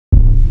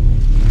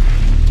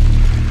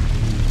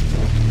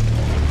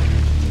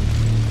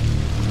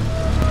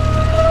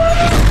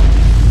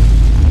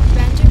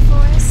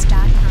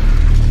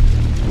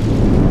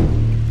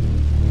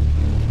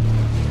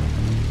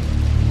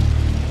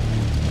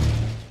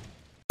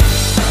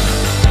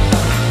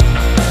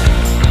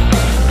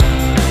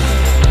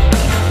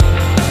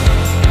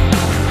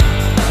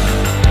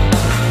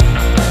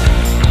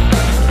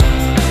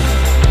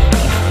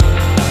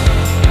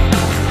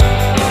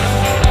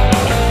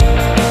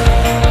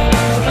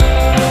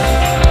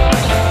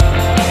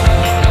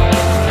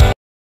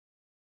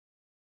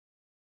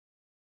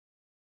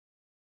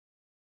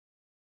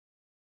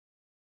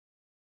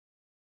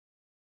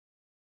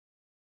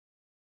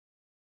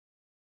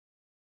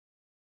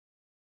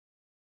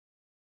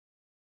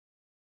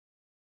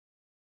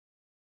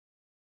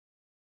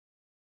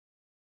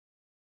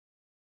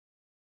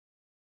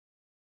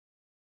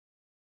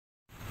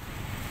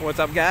What's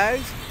up,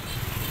 guys?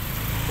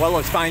 Well,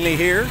 it's finally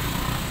here.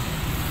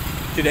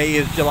 Today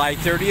is July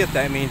 30th.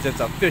 That means it's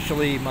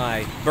officially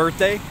my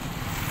birthday.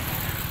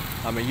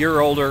 I'm a year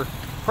older,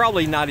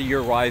 probably not a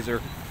year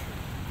wiser,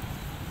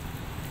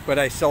 but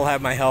I still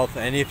have my health,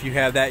 and if you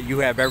have that, you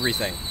have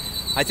everything.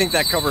 I think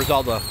that covers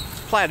all the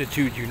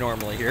platitudes you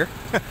normally hear.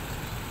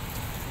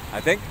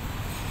 I think.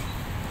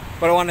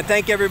 But I want to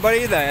thank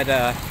everybody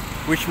that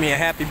wished me a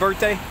happy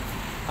birthday.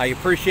 I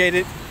appreciate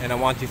it, and I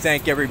want to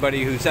thank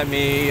everybody who sent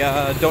me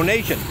a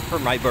donation for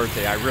my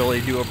birthday. I really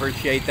do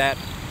appreciate that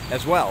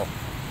as well.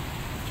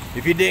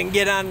 If you didn't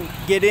get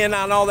in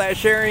on all that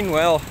sharing,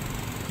 well,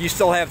 you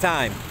still have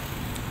time.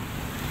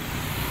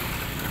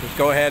 Just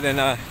go ahead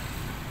and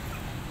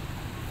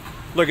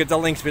look at the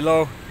links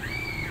below,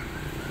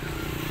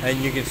 and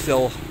you can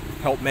still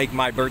help make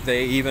my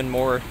birthday even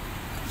more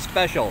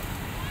special.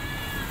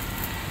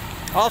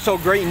 Also,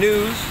 great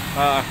news.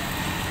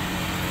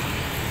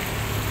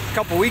 A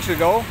couple weeks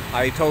ago,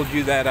 I told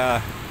you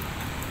that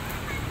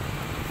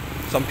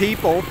some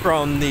people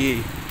from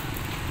the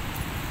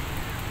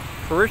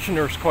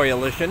Parishioners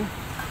Coalition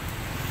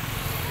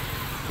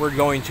were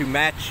going to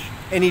match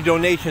any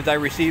donations I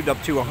received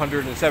up to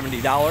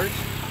 $170,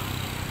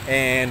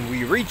 and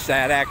we reached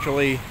that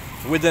actually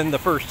within the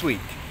first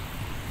week.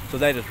 So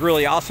that is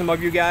really awesome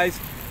of you guys.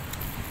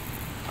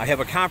 I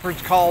have a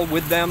conference call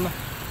with them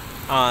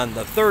on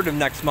the 3rd of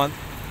next month,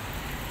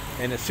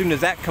 and as soon as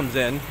that comes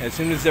in, as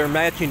soon as their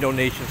matching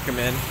donations come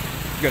in,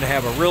 we're going to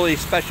have a really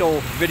special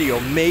video,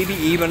 maybe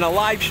even a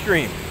live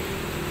stream.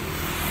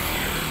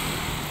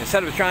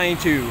 Instead of trying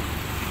to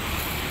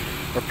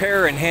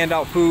prepare and hand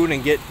out food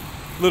and get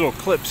little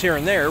clips here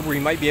and there, we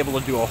might be able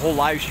to do a whole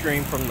live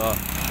stream from the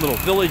little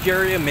village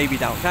area, maybe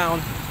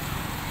downtown.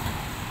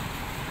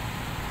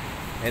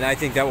 And I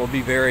think that will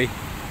be very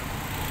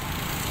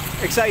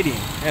exciting.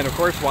 And of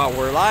course, while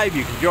we're live,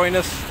 you can join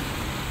us,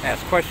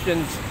 ask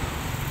questions,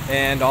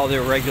 and all the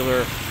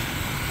regular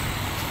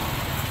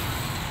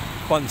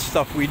fun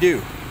stuff we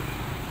do.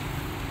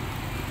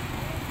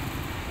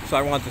 So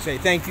I want to say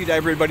thank you to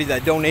everybody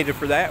that donated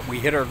for that. We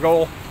hit our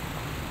goal.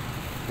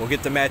 We'll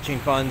get the matching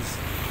funds,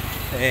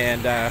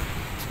 and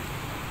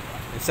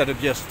instead of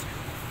just,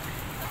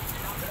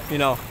 you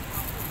know,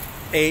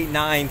 8,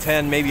 9,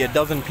 10, maybe a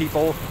dozen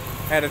people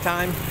at a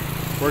time,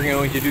 we're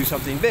going to do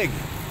something big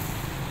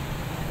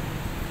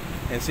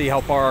and see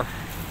how far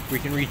we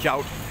can reach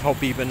out,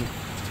 help even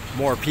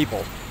more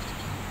people.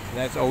 And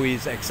that's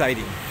always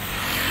exciting.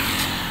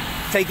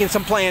 Taking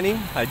some planning.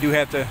 I do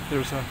have to,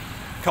 there's a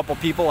couple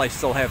people I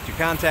still have to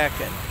contact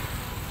and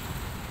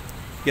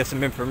get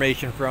some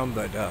information from,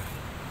 but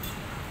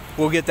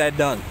we'll get that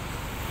done.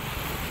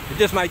 It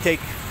just might take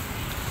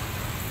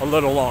a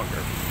little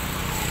longer,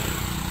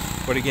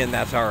 but again,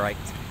 that's all right.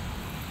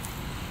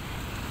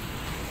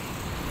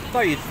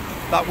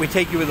 Thought we'd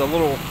take you with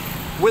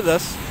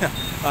us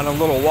on a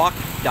little walk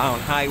down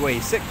Highway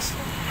 6.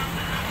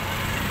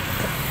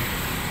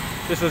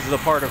 This is the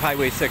part of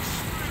Highway 6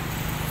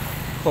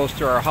 close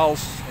to our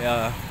house.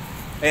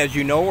 As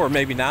you know, or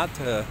maybe not,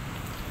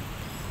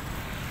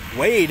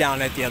 way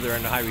down at the other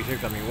end of Highway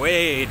 6, I mean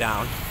way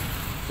down,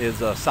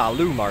 is a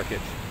Salu market.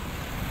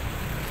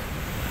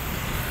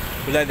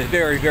 But that is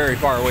very, very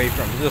far away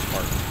from this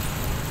part.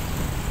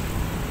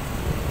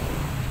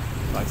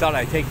 So I thought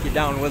I'd take you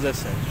down with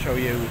us and show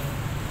you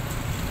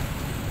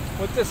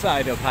what this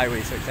side of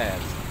Highway 6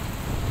 has.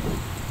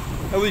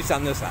 At least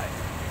on this side.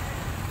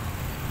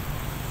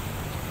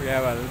 We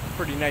have a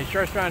pretty nice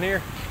restaurant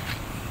here.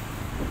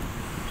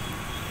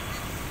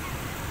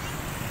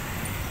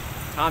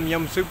 Tom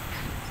Yum Soup,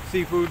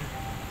 seafood.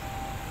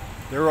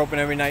 They're open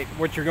every night.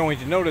 What you're going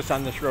to notice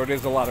on this road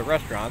is a lot of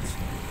restaurants.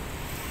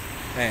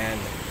 And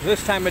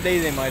this time of day,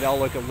 they might all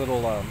look a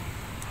little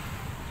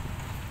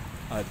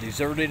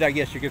deserted, I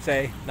guess you could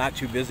say. Not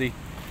too busy.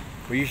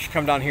 But you should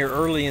come down here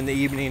early in the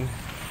evening,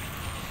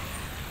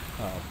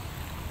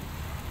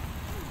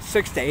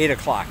 6 to 8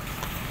 o'clock,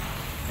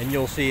 and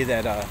you'll see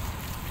that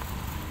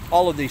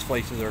all of these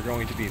places are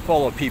going to be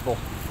full of people.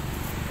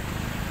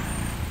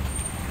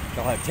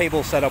 They'll have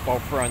tables set up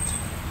out front,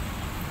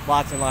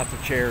 lots and lots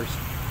of chairs,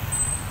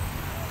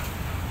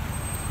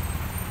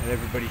 and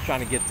everybody's trying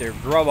to get their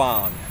grub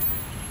on.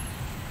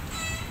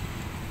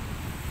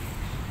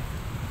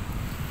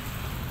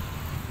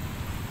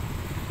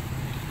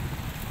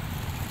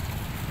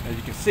 As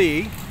you can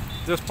see,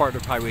 this part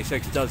of Highway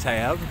 6 does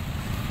have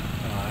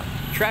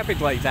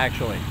traffic lights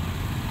actually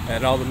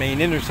at all the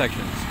main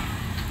intersections.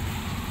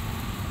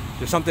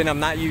 Just something I'm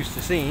not used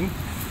to seeing.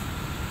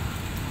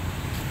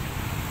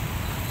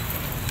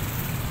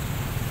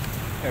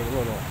 Have a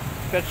little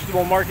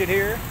vegetable market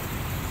here.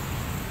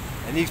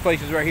 And these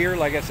places right here,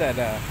 like I said,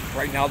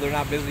 right now they're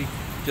not busy.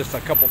 Just a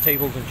couple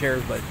tables and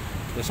chairs, but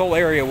this whole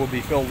area will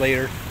be filled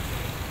later.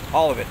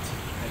 All of it.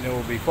 And it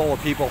will be full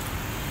of people,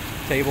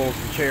 tables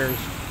and chairs.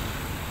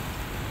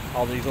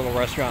 All these little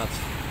restaurants.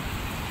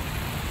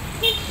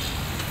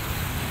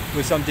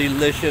 With some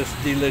delicious,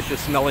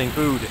 delicious smelling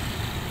food.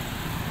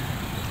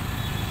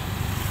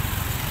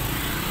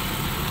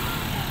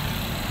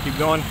 Keep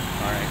going?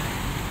 All right.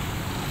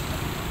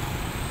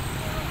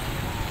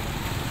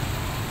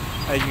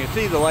 As you can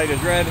see, the light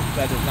is red.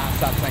 That does not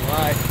stop saying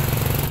light.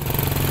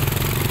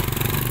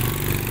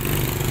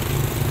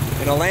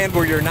 In a land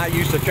where you're not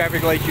used to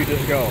traffic lights, you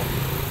just go.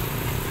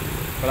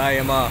 But I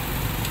am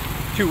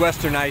too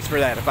westernized for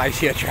that. If I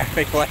see a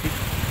traffic light,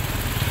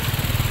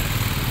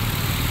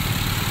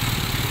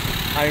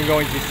 I am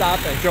going to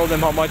stop and show them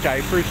how much I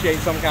appreciate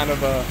some kind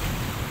of a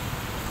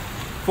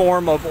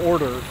form of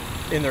order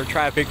in their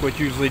traffic, which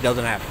usually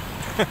doesn't happen.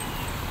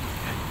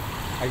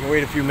 I can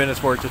wait a few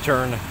minutes for it to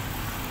turn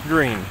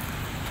green.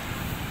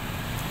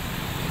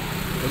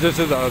 This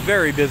is a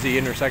very busy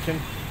intersection.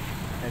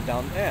 And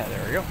down, yeah,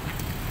 there we go.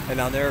 And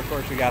down there, of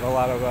course, we got a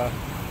lot of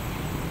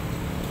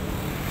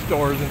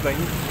stores and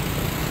things.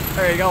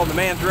 There you go, the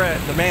man's red,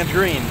 the man's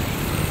green.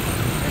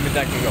 Maybe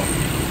that can go.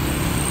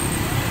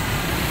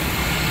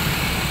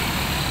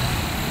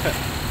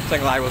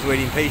 Singlai was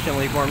waiting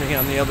patiently for me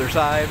on the other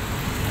side.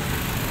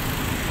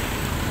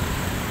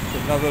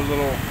 Another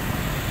little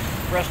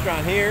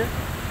restaurant here.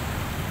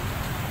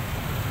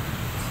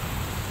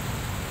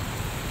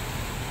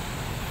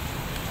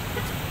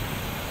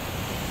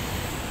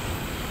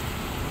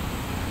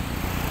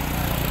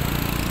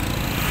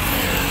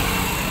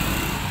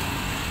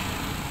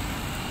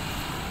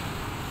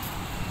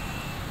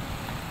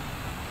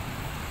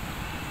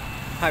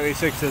 Highway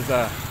 6 is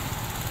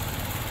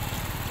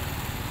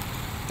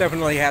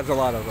definitely has a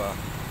lot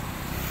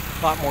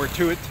more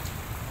to it.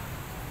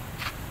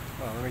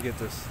 Oh, let me get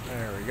this.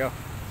 There we go.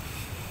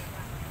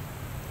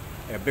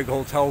 Yeah, big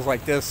hotels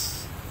like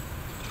this,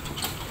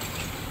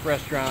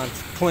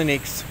 restaurants,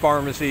 clinics,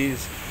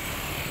 pharmacies.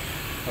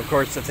 Of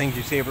course, the things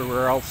you see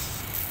everywhere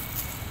else.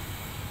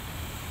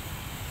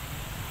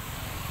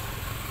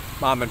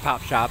 Mom and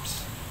pop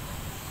shops,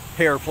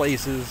 hair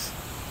places,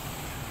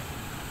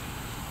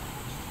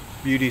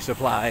 beauty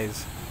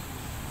supplies.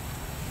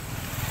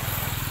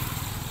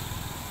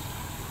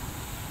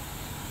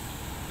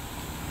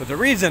 But the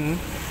reason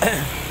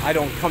I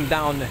don't come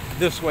down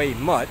this way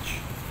much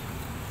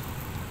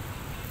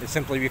is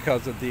simply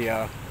because of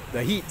the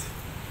heat.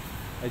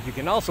 As you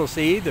can also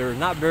see, there are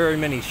not very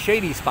many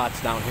shady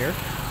spots down here.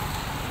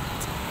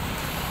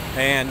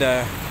 And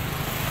there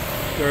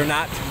are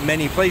not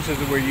many places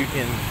where you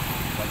can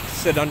like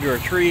sit under a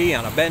tree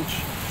on a bench.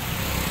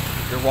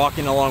 If you're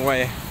walking a long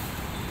way,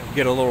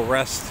 get a little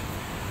rest.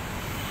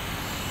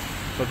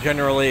 So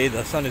generally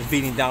the sun is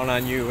beating down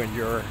on you and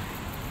you're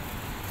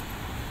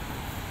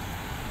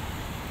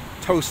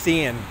toasty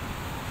and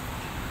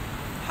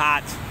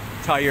hot,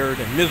 tired,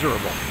 and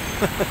miserable.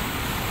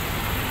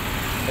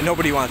 And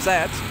nobody wants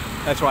that.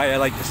 That's why I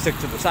like to stick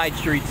to the side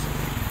streets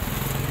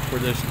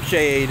where there's some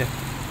shade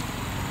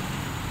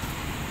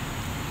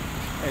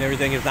and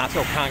everything is not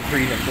so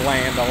concrete and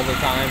bland all the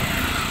time.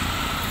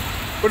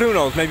 But who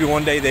knows, maybe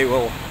one day they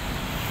will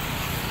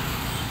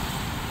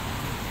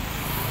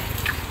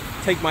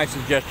take my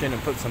suggestion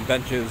and put some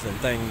benches and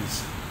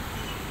things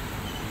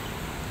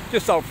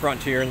just out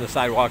front here in the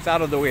sidewalks,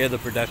 out of the way of the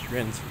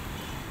pedestrians.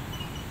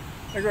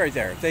 Like right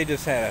there, if they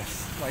just had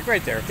like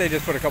right there, if they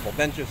just put a couple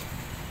benches,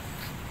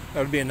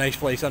 that would be a nice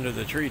place under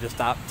the tree to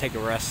stop, take a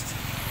rest.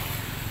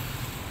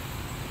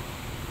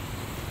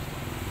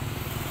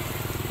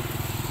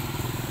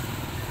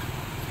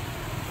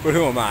 But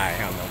who am I?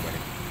 I'm nobody.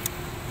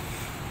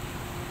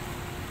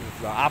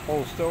 It's the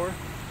Apple store.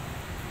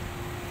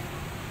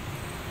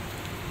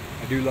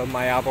 I do love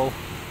my apple.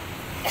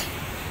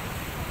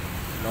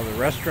 Another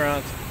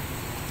restaurant.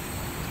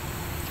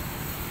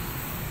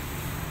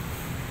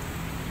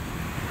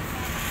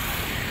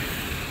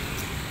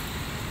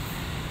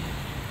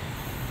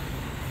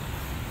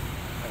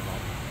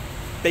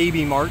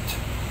 Baby Mart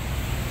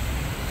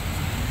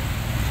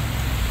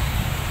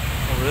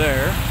over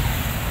there.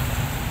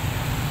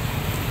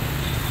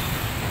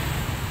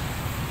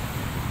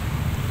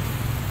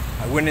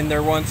 I went in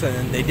there once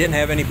and they didn't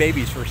have any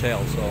babies for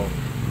sale, so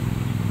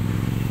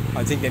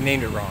I think they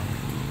named it wrong.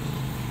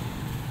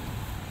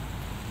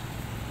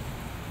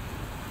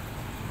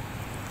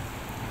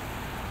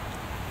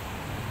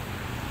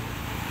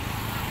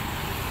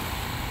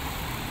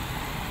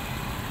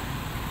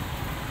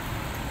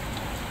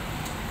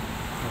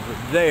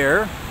 Over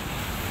there,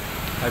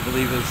 I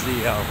believe, is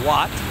the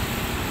Watt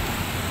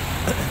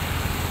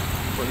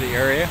for the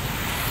area.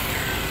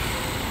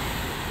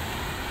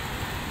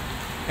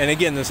 And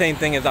again, the same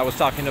thing as I was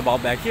talking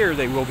about back here,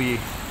 they will be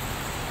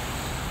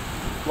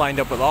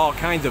lined up with all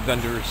kinds of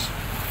vendors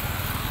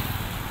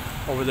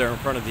over there in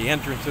front of the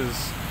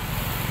entrances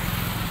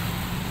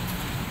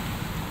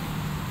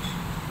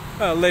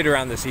later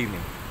on this evening.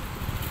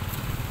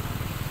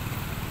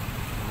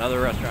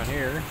 Another restaurant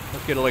here.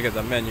 Let's get a look at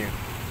the menu.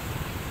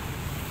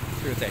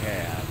 See what they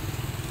have.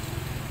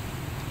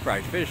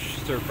 Fried fish,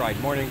 stir-fried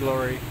morning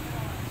glory,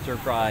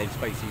 stir-fried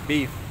spicy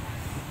beef.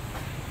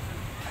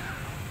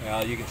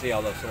 You can see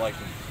all the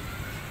selections.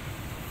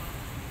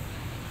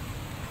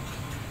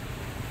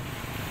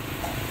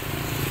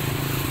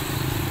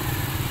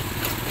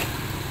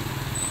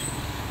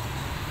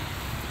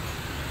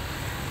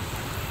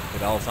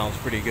 It all sounds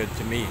pretty good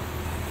to me.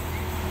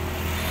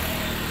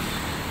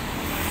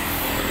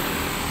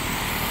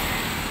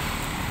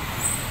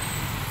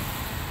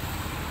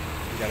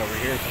 got over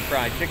here some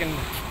fried chicken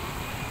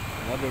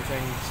and other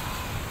things.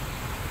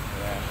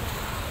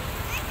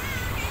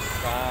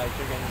 Fried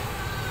chicken.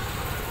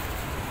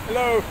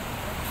 Hello.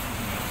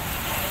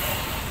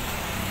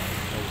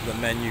 There's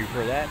the menu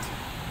for that.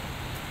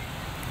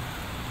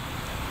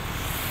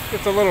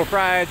 It's a little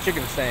fried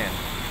chicken stand.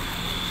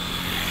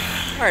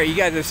 Alright, you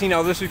guys have seen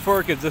all this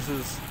before because this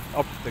is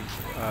up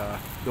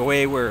the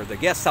way where the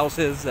guest house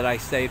is that I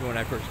stayed when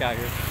I first got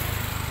here.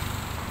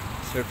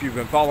 So if you've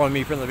been following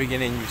me from the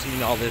beginning, you've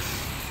seen all this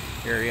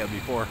area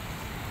before.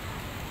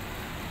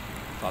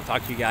 So I'll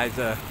talk to you guys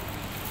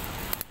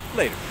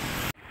later.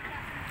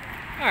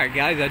 Alright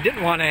guys, I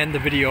didn't want to end the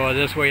video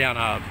this way on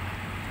a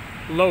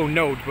low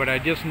note, but I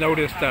just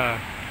noticed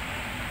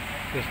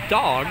this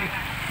dog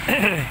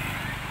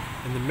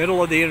in the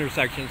middle of the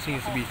intersection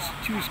seems to be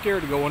too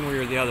scared to go one way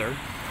or the other.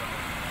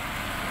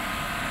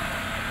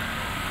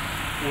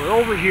 We're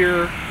over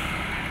here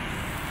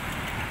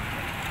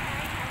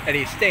at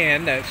a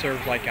stand that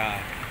serves like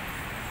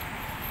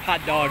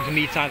hot dogs,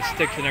 meats on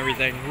sticks and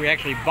everything. We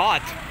actually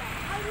bought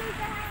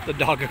the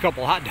dog a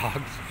couple hot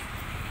dogs.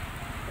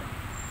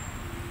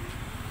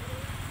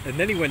 And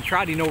then he went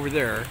trotting over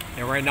there,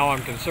 and right now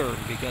I'm concerned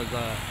because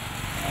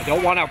I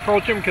don't want to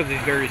approach him because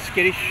he's very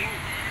skittish.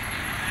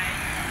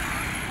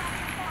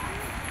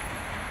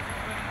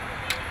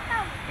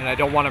 And I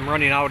don't want him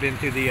running out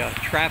into the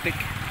traffic.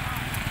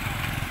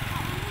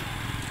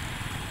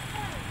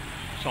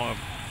 So I'm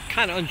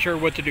kind of unsure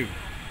what to do.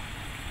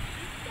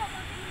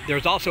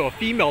 There's also a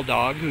female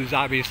dog who's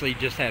obviously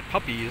just had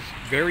puppies,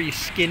 very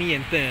skinny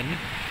and thin.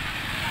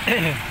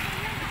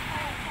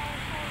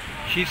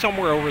 She's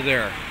somewhere over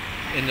there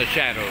in the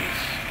shadows.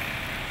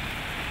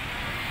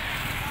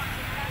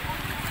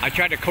 I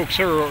tried to coax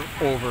her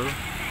over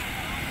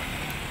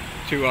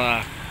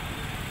to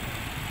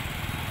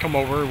come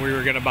over. We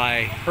were gonna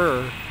buy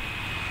her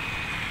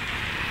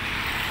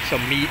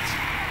some meat,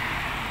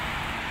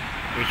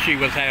 but she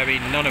was having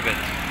none of it.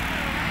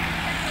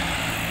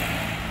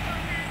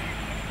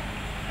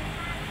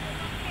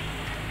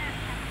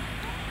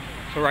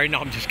 So right now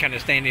I'm just kind of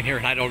standing here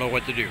and I don't know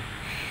what to do.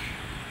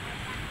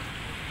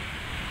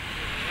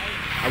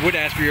 I would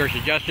ask for your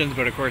suggestions,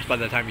 but of course by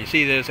the time you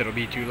see this it'll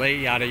be too late,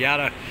 yada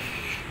yada.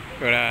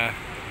 But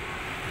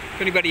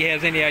if anybody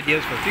has any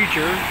ideas for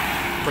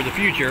the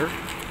future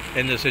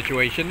in this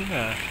situation,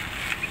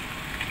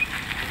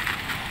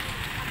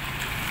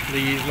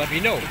 please let me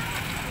know.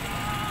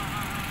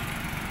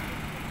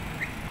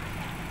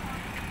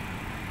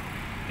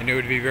 And it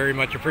would be very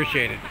much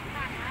appreciated.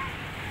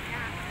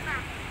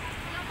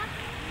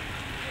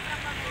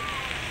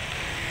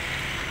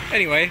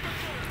 Anyway,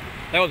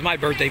 that was my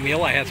birthday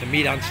meal. I had some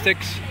meat on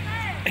sticks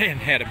and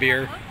had a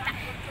beer.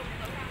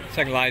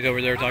 Second Lie's over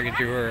there talking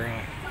to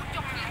her,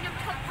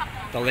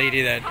 the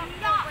lady that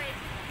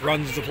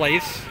runs the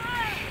place.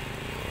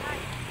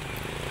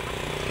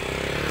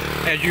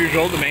 As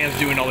usual, the man's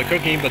doing all the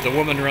cooking, but the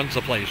woman runs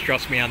the place.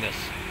 Trust me on this.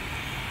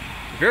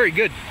 Very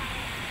good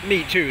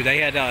meat too. They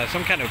had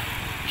some kind of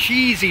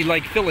cheesy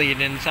like filling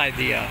inside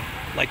the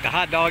like the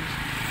hot dogs.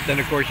 Then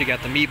of course you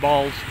got the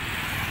meatballs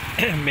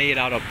made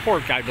out of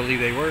pork, I believe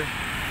they were.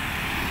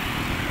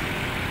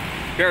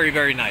 Very,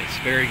 very nice.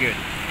 Very good.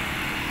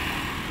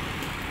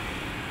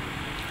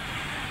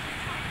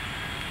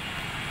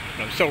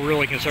 But I'm still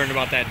really concerned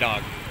about that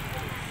dog.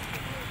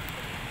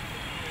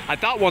 I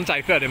thought once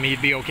I fed him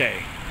he'd be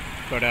okay,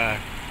 but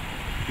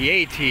he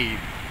ate. He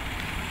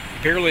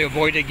barely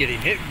avoided getting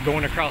hit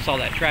going across all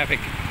that traffic.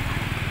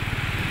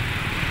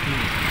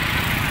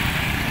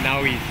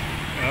 Now he's,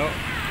 oh,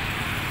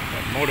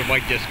 that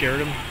motorbike just scared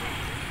him.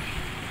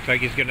 Looks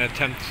like he's gonna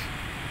attempt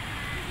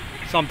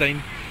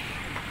something.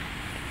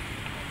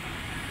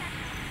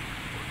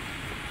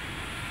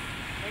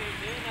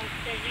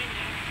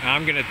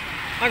 I'm gonna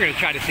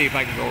try to see if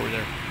I can go over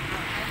there.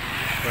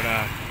 But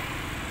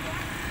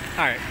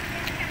all right.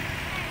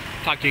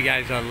 Talk to you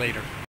guys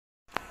later.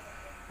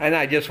 And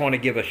I just want to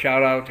give a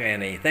shout out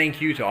and a thank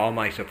you to all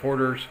my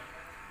supporters.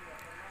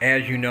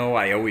 As you know,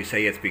 I always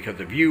say it's because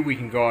of you we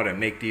can go out and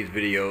make these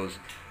videos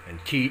and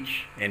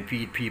teach and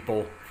feed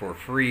people for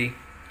free.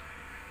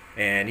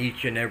 And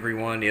each and every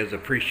one is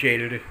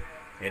appreciated.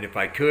 And if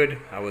I could,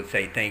 I would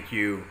say thank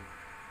you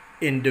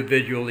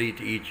individually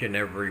to each and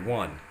every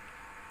one.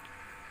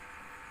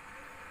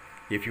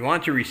 If you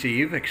want to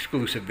receive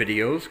exclusive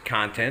videos,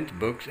 content,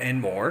 books,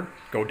 and more,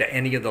 go to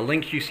any of the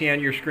links you see on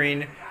your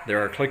screen. There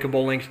are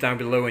clickable links down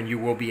below and you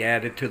will be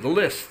added to the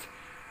list.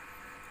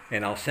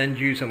 And I'll send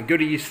you some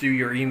goodies through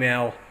your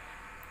email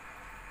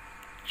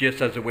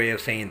just as a way of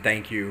saying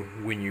thank you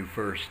when you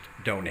first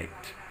donate.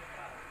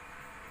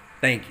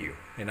 Thank you,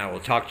 and I will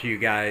talk to you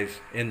guys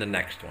in the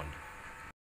next one.